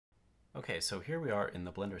Okay, so here we are in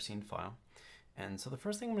the Blender scene file. And so the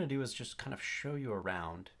first thing I'm going to do is just kind of show you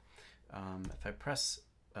around. If I press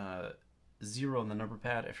 0 on the number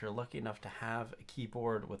pad, if you're lucky enough to have a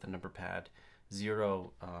keyboard with a number pad,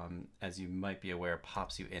 0, as you might be aware,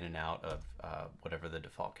 pops you in and out of whatever the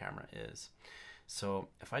default camera is. So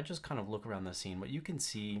if I just kind of look around the scene, what you can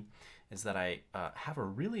see is that I have a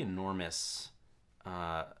really enormous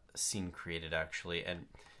scene created actually, and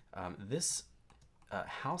this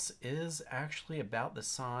house is actually about the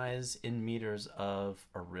size in meters of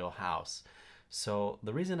a real house. So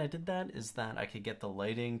the reason I did that is that I could get the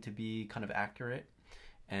lighting to be kind of accurate,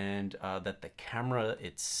 and that the camera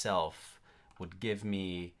itself would give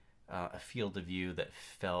me a field of view that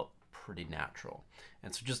felt pretty natural.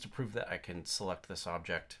 And so just to prove that, I can select this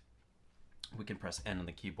object. We can press N on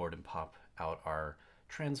the keyboard and pop out our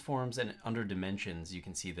transforms, and under dimensions you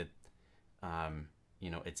can see that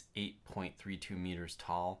it's 8.32 meters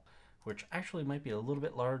tall, which actually might be a little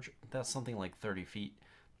bit large. That's something like 30 feet.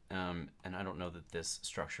 And I don't know that this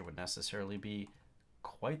structure would necessarily be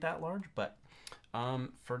quite that large, but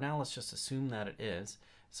for now, let's just assume that it is.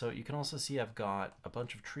 So you can also see I've got a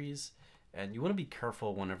bunch of trees, and you want to be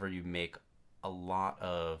careful whenever you make a lot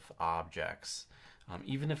of objects.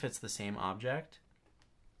 Even if it's the same object,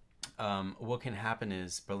 what can happen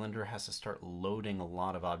is Blender has to start loading a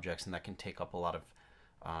lot of objects, and that can take up a lot of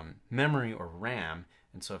memory or RAM.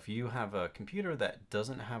 And so if you have a computer that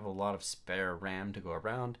doesn't have a lot of spare RAM to go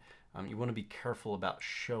around, you want to be careful about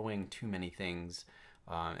showing too many things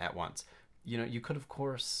at once. You could of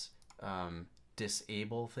course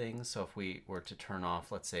disable things. So if we were to turn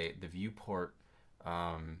off, let's say, the viewport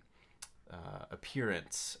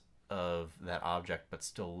appearance of that object, but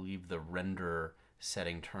still leave the render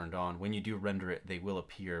setting turned on. When you do render it, they will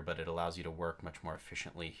appear, but it allows you to work much more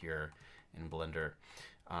efficiently here in Blender.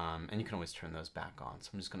 And you can always turn those back on.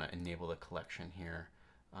 So I'm just going to enable the collection here.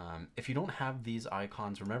 If you don't have these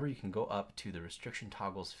icons, remember you can go up to the restriction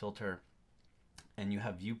toggles filter, and you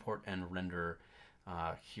have viewport and render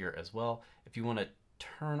here as well. If you want to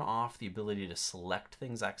turn off the ability to select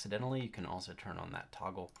things accidentally, you can also turn on that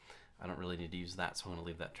toggle. I don't really need to use that, so I'm going to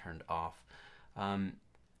leave that turned off.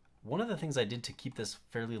 One of the things I did to keep this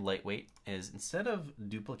fairly lightweight is, instead of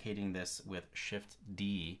duplicating this with Shift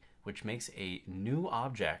D, which makes a new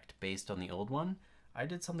object based on the old one, I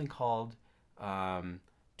did something called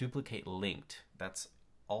duplicate linked. That's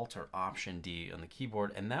Alt or Option D on the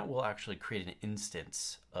keyboard, and that will actually create an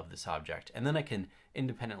instance of this object. And then I can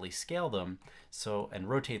independently scale them and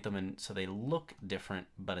rotate them, and so they look different,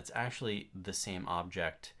 but it's actually the same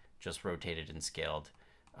object, just rotated and scaled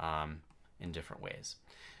in different ways.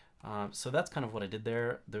 So that's kind of what I did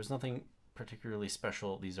there. There's nothing particularly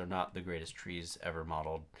special. These are not the greatest trees ever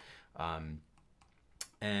modeled.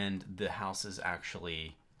 And the house is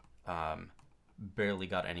actually barely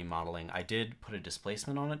got any modeling. I did put a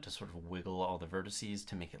displacement on it to sort of wiggle all the vertices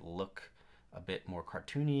to make it look a bit more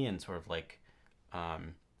cartoony and sort of like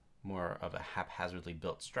more of a haphazardly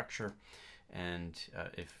built structure. And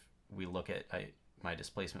if we look at my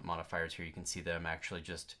displacement modifiers here, you can see that I'm actually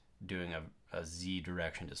just doing a Z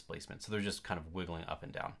direction displacement. So they're just kind of wiggling up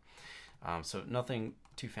and down. So nothing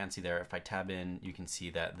too fancy there. If I tab in, you can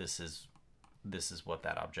see that this is what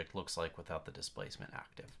that object looks like without the displacement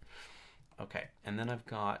active. Okay, and then I've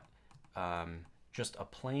got just a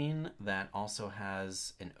plane that also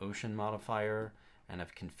has an ocean modifier, and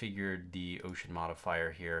I've configured the ocean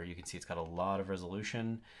modifier here. You can see it's got a lot of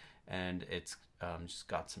resolution, and it's just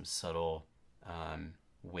got some subtle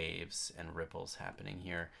waves and ripples happening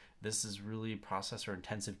here. This is really processor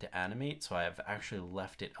intensive to animate, so I've actually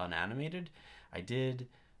left it unanimated. I did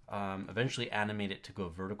eventually animate it to go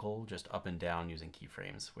vertical, just up and down using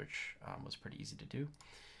keyframes, which was pretty easy to do.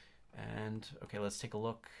 And okay, let's take a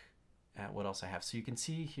look at what else I have. So you can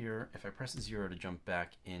see here, if I press 0 to jump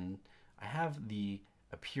back in, I have the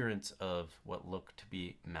appearance of what look to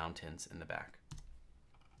be mountains in the back.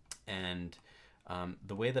 And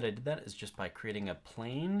the way that I did that is just by creating a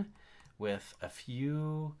plane with a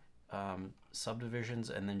few subdivisions,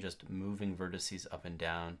 and then just moving vertices up and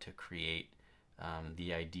down to create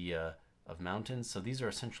the idea of mountains. So these are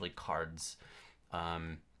essentially cards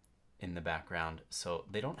in the background, so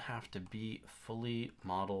they don't have to be fully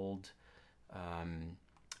modeled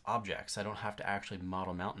objects. I don't have to actually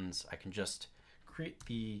model mountains. I can just create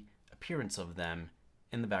the appearance of them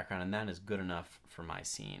in the background, and that is good enough for my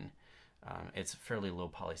scene. It's a fairly low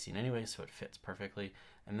poly scene anyway, so it fits perfectly.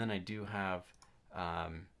 And then I do have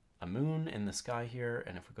a moon in the sky here,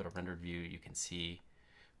 and if we go to rendered view, you can see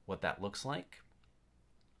what that looks like.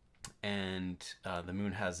 And the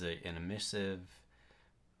moon has an emissive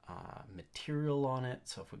material on it.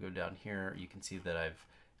 So if we go down here, you can see that I've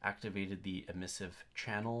activated the emissive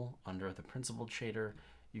channel under the principled shader.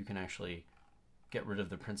 You can actually get rid of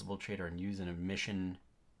the principled shader and use an emission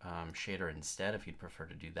shader instead if you'd prefer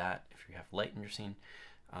to do that if you have light in your scene.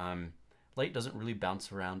 Light doesn't really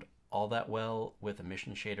bounce around all that well with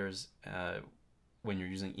emission shaders when you're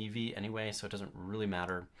using Eevee anyway, so it doesn't really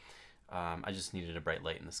matter. I just needed a bright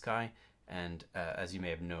light in the sky, and as you may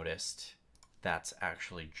have noticed, that's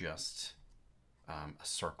actually just a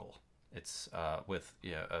circle. It's with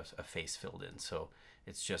a face filled in, so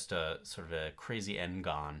it's just a sort of a crazy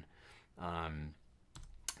N-gon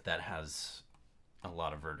that has a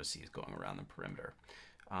lot of vertices going around the perimeter.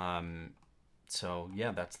 So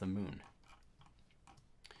yeah, that's the moon.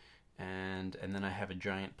 And then I have a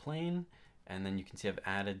giant plane, and then you can see I've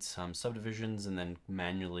added some subdivisions and then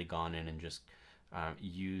manually gone in and just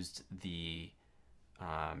used the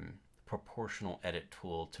proportional edit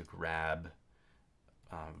tool to grab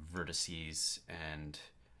vertices, and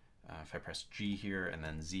if I press G here and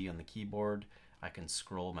then Z on the keyboard, I can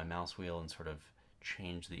scroll my mouse wheel and sort of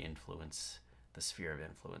change the influence, the sphere of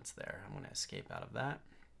influence there. I'm going to escape out of that.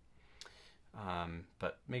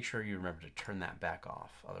 But make sure you remember to turn that back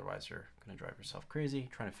off, otherwise you're going to drive yourself crazy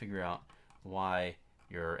trying to figure out why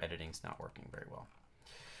your editing's not working very well.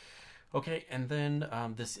 Okay, and then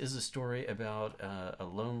this is a story about a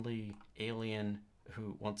lonely alien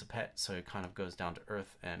who wants a pet, so he kind of goes down to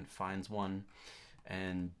Earth and finds one.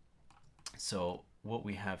 And so what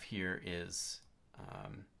we have here is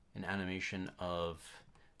an animation of,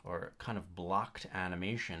 or kind of blocked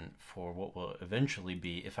animation for what will eventually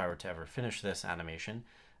be, if I were to ever finish this animation,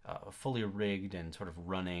 a fully rigged and sort of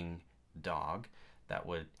running dog that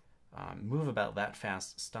would move about that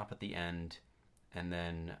fast, stop at the end, and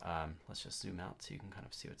then let's just zoom out so you can kind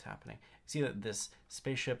of see what's happening. See that this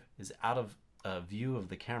spaceship is out of view of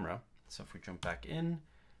the camera, so if we jump back in,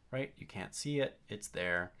 right, you can't see it, it's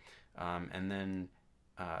there, and then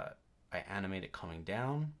I animate it coming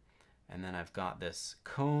down, and then I've got this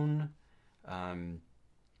cone, and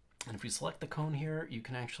if we select the cone here, you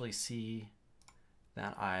can actually see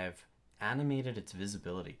that I've animated its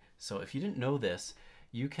visibility. So if you didn't know this,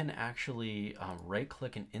 you can actually right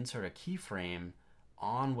click and insert a keyframe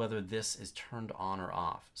on whether this is turned on or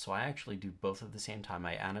off. So I actually do both at the same time.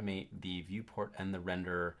 I animate the viewport and the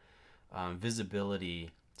render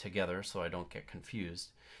visibility together so I don't get confused.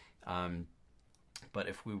 But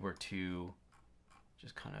if we were to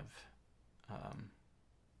just kind of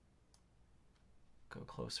go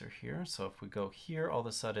closer here. So if we go here, all of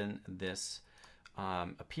a sudden this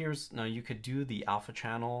appears. Now you could do the alpha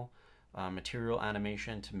channel material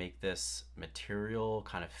animation to make this material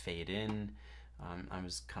kind of fade in. I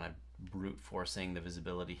was kind of brute forcing the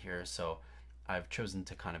visibility here, so I've chosen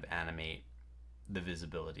to kind of animate the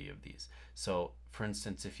visibility of these. So for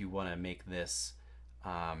instance, if you want to make this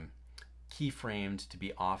keyframed to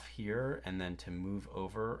be off here and then to move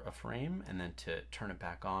over a frame and then to turn it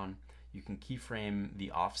back on, you can keyframe the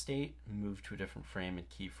off state, move to a different frame, and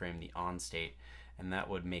keyframe the on state, and that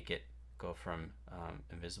would make it go from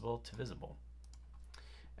invisible to visible.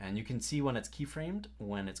 And you can see when it's keyframed,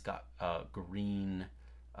 when it's got a green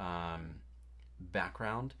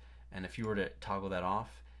background, and if you were to toggle that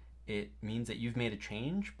off, it means that you've made a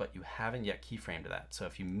change, but you haven't yet keyframed that. So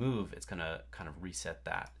if you move, it's gonna kind of reset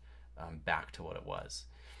that back to what it was.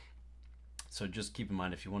 So just keep in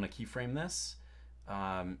mind, if you want to keyframe this,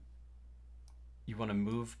 you want to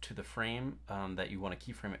move to the frame that you want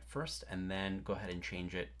to keyframe it first, and then go ahead and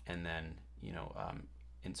change it, and then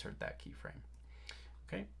insert that keyframe.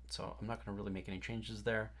 Okay, so I'm not going to really make any changes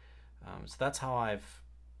there. So that's how I've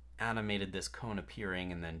animated this cone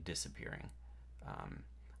appearing and then disappearing.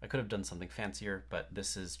 I could have done something fancier, but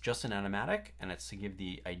this is just an animatic, and it's to give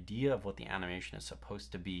the idea of what the animation is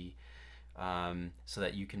supposed to be, so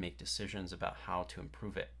that you can make decisions about how to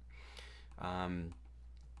improve it.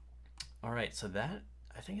 All right, so that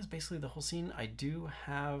I think is basically the whole scene. I do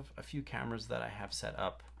have a few cameras that I have set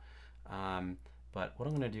up, but what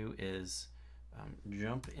I'm going to do is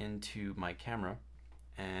jump into my camera,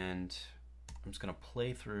 and I'm just going to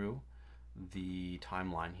play through the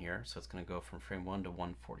timeline here. So it's going to go from frame 1 to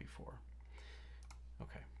 144.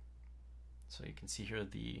 Okay, so you can see here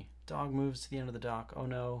the dog moves to the end of the dock. Oh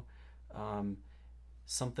no,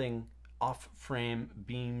 something off frame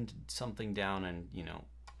beamed something down, and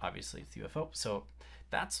obviously it's the UFO. So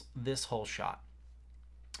that's this whole shot.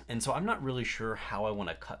 And so I'm not really sure how I want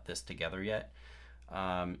to cut this together yet.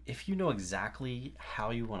 If you know exactly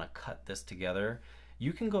how you want to cut this together,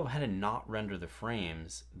 you can go ahead and not render the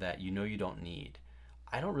frames that you don't need.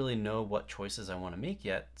 I don't really know what choices I want to make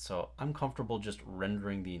yet, so I'm comfortable just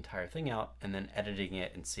rendering the entire thing out and then editing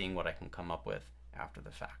it and seeing what I can come up with after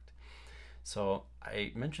the fact. So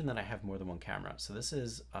I mentioned that I have more than one camera. So this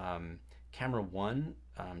is camera one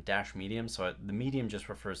dash medium. So the medium just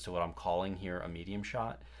refers to what I'm calling here a medium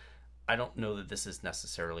shot. I don't know that this is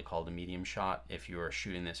necessarily called a medium shot if you are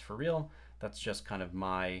shooting this for real. That's just kind of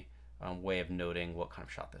my way of noting what kind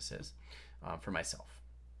of shot this is for myself.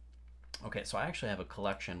 Okay, so I actually have a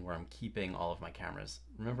collection where I'm keeping all of my cameras.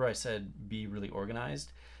 Remember I said be really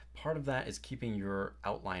organized? Part of that is keeping your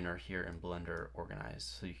outliner here in Blender organized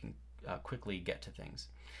so you can quickly get to things.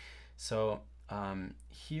 So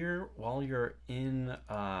here, while you're in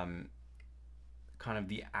kind of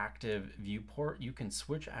the active viewport, you can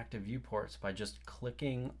switch active viewports by just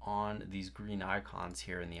clicking on these green icons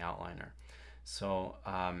here in the outliner. So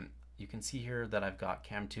you can see here that I've got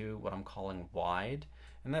Cam 2, what I'm calling wide,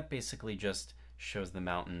 and that basically just shows the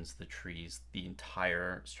mountains, the trees, the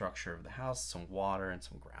entire structure of the house, some water and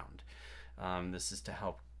some ground. This is to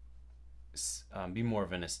help be more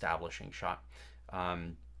of an establishing shot.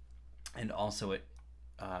 And also it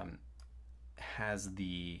has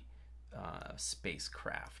the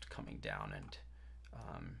spacecraft coming down and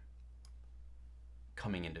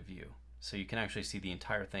coming into view. So you can actually see the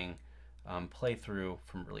entire thing play through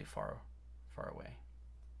from really far away.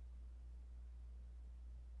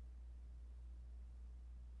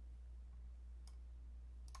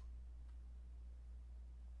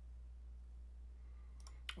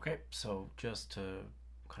 Okay, so just to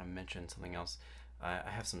kind of mention something else, I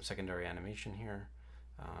have some secondary animation here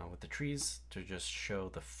with the trees to just show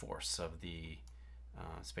the force of the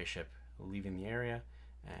spaceship leaving the area,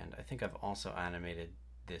 and I think I've also animated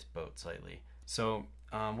this boat slightly. So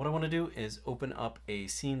what I want to do is open up a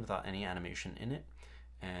scene without any animation in it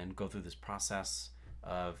and go through this process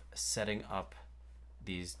of setting up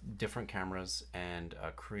these different cameras and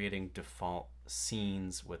creating default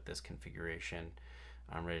scenes with this configuration.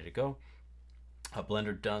 I'm ready to go.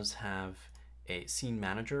 Blender does have a scene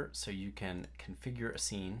manager, so you can configure a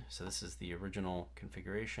scene. So this is the original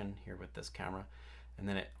configuration here with this camera, and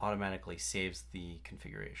then it automatically saves the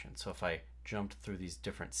configuration. So if I jumped through these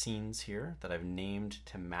different scenes here that I've named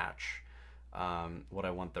to match what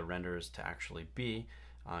I want the renders to actually be,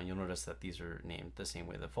 you'll notice that these are named the same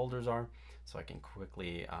way the folders are, so I can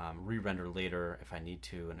quickly re-render later if I need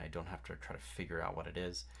to, and I don't have to try to figure out what it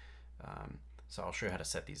is. So I'll show you how to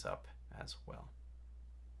set these up as well.